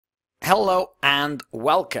Hello and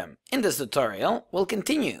welcome. In this tutorial, we'll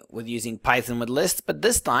continue with using Python with lists, but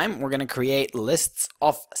this time we're going to create lists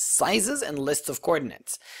of sizes and lists of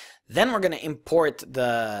coordinates. Then we're going to import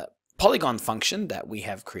the polygon function that we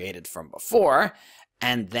have created from before,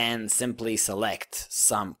 and then simply select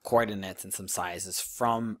some coordinates and some sizes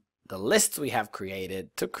from the lists we have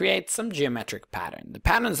created to create some geometric pattern. The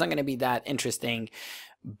pattern is not going to be that interesting,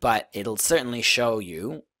 but it'll certainly show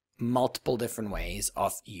you multiple different ways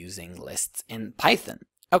of using lists in Python.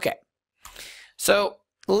 Okay, so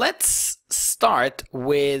let's start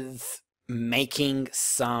with making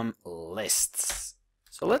some lists.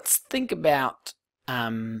 So let's think about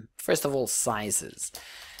first of all sizes.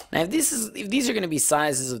 Now if these are going to be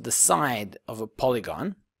sizes of the side of a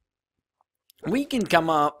polygon, we can come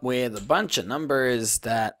up with a bunch of numbers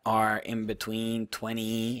that are in between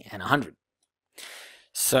 20 and 100.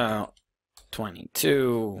 So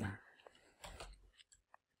 22,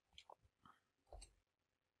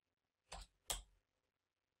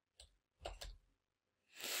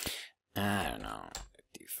 I don't know,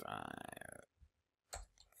 55,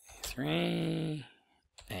 3,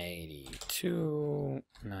 82,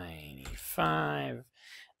 95,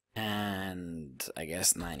 and I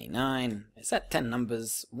guess 99. Is that 10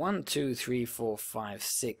 numbers? 1, 2, 3, 4, 5,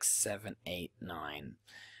 6, 7, 8, 9,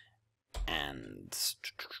 and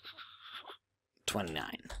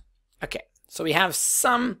 29. Okay, so we have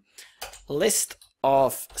some list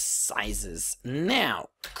of sizes. Now,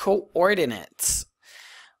 coordinates.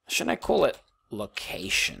 Should I call it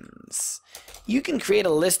locations? You can create a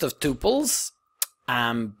list of tuples,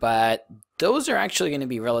 but those are actually going to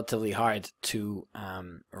be relatively hard to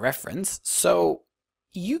reference. So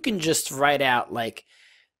you can just write out like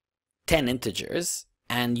 10 integers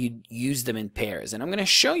and you use them in pairs. And I'm going to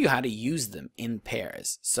show you how to use them in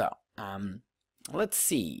pairs. So let's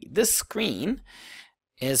see. This screen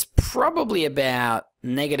is probably about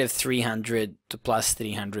 -300 to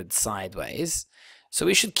 +300 sideways. So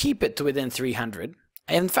we should keep it to within 300.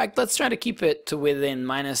 In fact, let's try to keep it to within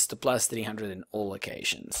minus to plus 300 in all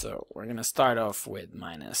locations. So we're going to start off with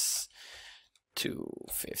minus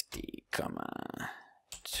 250,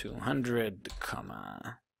 200,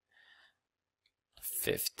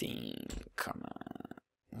 15,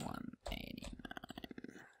 189,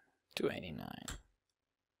 289.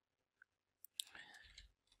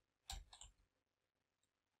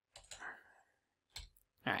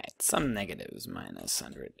 All right, some negatives, minus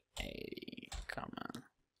 180,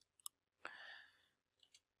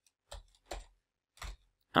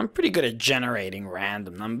 I'm pretty good at generating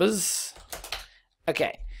random numbers.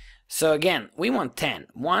 Okay, so again, we want 10.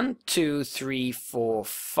 1, 2, 3, 4,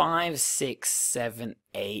 5, 6, 7,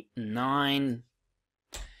 8, 9,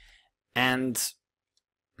 and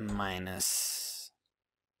minus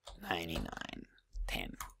 99,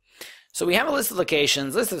 10. So we have a list of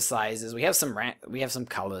locations, list of sizes, we have some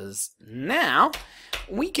colors. Now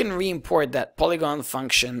we can re-import that polygon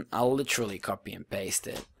function. I'll literally copy and paste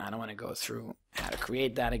it. I don't want to go through how to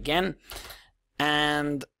create that again.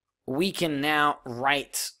 And we can now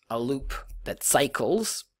write a loop that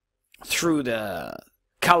cycles through the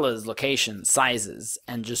colors, locations, sizes,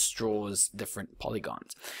 and just draws different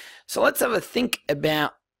polygons. So let's have a think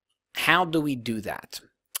about how do we do that.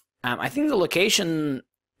 I think the location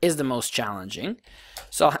is the most challenging.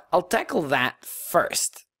 So I'll tackle that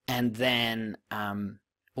first, and then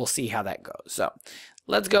we'll see how that goes. So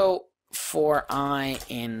let's go for I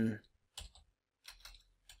in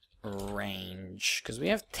range, because we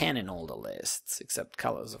have 10 in all the lists, except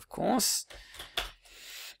colors, of course.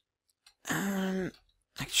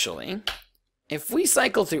 Actually, if we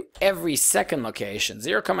cycle through every second location,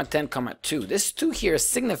 0, 10, 2, this 2 here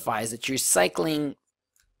signifies that you're cycling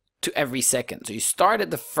to every second. So you start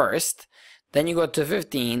at the first, then you go to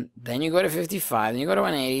 15, then you go to 55, then you go to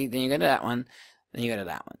 180, then you go to that one, then you go to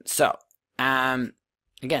that one. So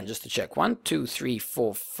again, just to check, 1, 2, 3,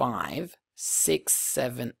 4, 5, 6,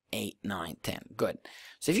 7, 8, 9, 10. Good.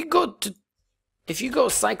 So if you go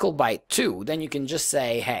cycle by 2, then you can just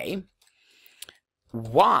say, hey,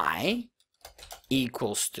 y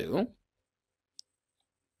equals to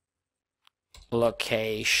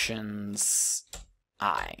locations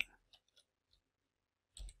I.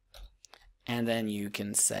 And then you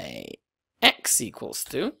can say x equals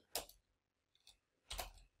to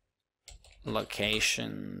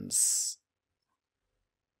locations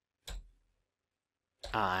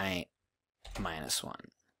I minus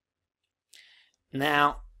 1.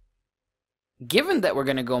 Now, given that we're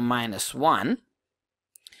going to go minus 1,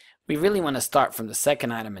 we really want to start from the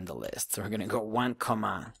second item in the list. So we're going to go 1,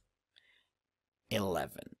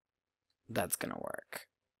 11. That's going to work.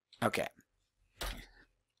 Okay.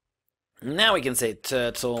 Now we can say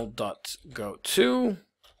turtle.goTo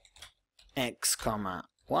x comma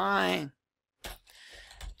y,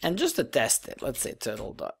 and just to test it, let's say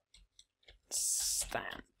turtle.stamp.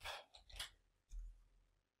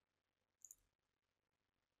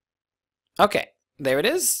 Okay, there it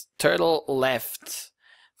is. Turtle left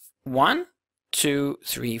 1, 2,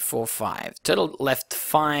 3, 4, 5. Turtle left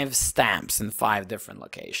 5 stamps in 5 different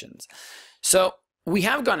locations. So we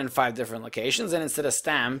have gone in 5 different locations, and instead of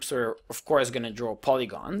stamps, we're of course going to draw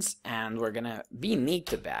polygons, and we're going to be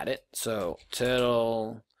neat about it. So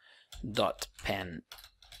turtle dot pen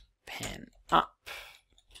up,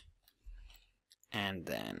 and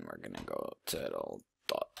then we're going to go turtle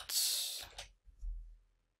dot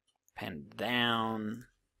pen down.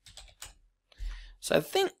 So I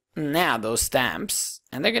think now those stamps,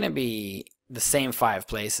 and they're going to be the same 5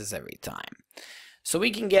 places every time. So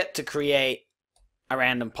we can get to create a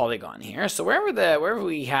random polygon here. So wherever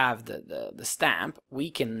we have the stamp, we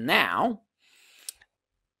can now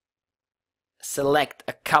select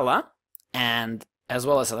a color, and as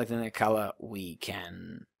well as selecting the color, we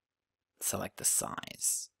can select the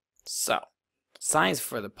size. So size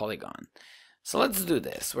for the polygon. So let's do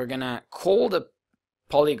this. We're gonna call the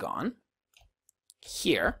polygon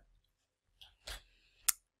here,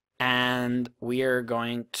 and we are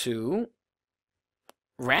going to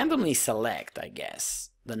randomly select, I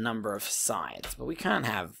guess, the number of sides, but we can't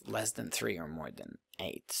have less than 3 or more than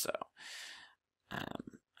 8. So I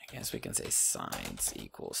guess we can say sides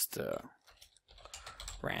equals to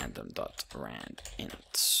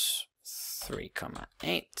random.randint 3,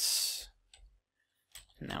 8.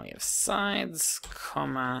 Now we have sides,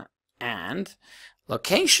 comma, and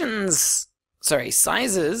locations, sorry,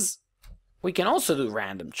 sizes, we can also do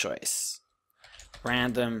random choice.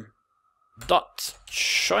 Random dot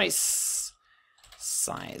choice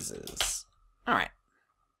sizes. All right,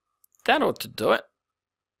 that ought to do it.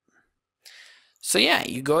 So yeah,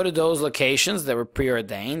 you go to those locations that were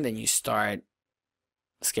preordained and you start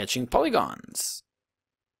sketching polygons.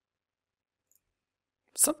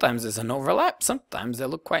 Sometimes there's an overlap, sometimes they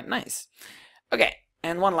look quite nice. Okay,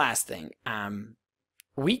 and one last thing.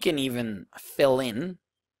 We can even fill in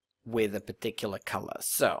with a particular color.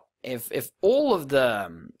 So if all of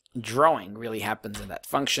the drawing really happens in that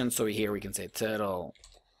function, so here we can say turtle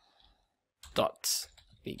dot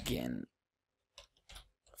begin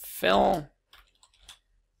fill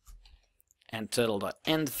and turtle dot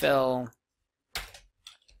end fill.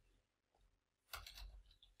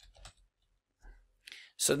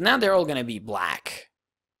 So now they're all going to be black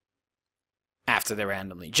after they're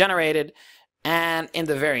randomly generated. And in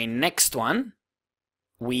the very next one,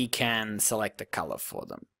 we can select a color for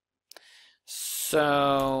them.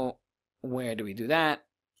 So where do we do that?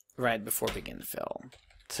 Right before begin fill.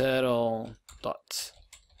 Turtle dot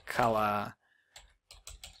color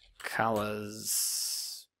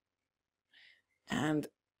colors. And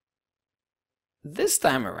this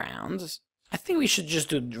time around, I think we should just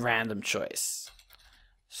do random choice.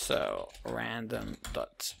 So random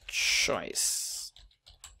dot choice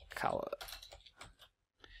color.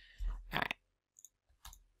 All right.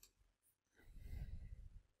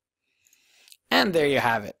 And there you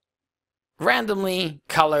have it. Randomly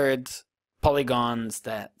colored polygons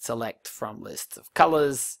that select from lists of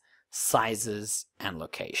colors, sizes, and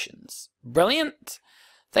locations. Brilliant.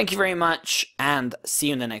 Thank you very much, and see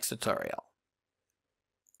you in the next tutorial.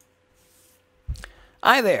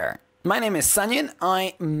 Hi there. My name is Sanjin.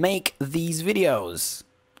 I make these videos,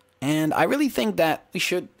 and I really think that we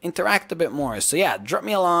should interact a bit more. So yeah, drop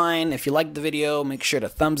me a line. If you liked the video, make sure to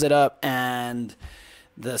thumbs it up and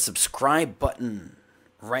the subscribe button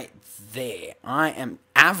right there. I am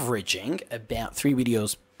averaging about 3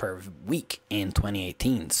 videos per week in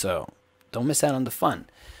 2018, so don't miss out on the fun.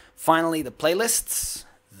 Finally, the playlists.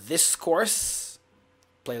 This course,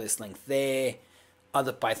 playlist link there,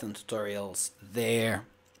 other Python tutorials there.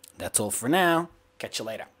 That's all for now. Catch you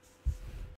later.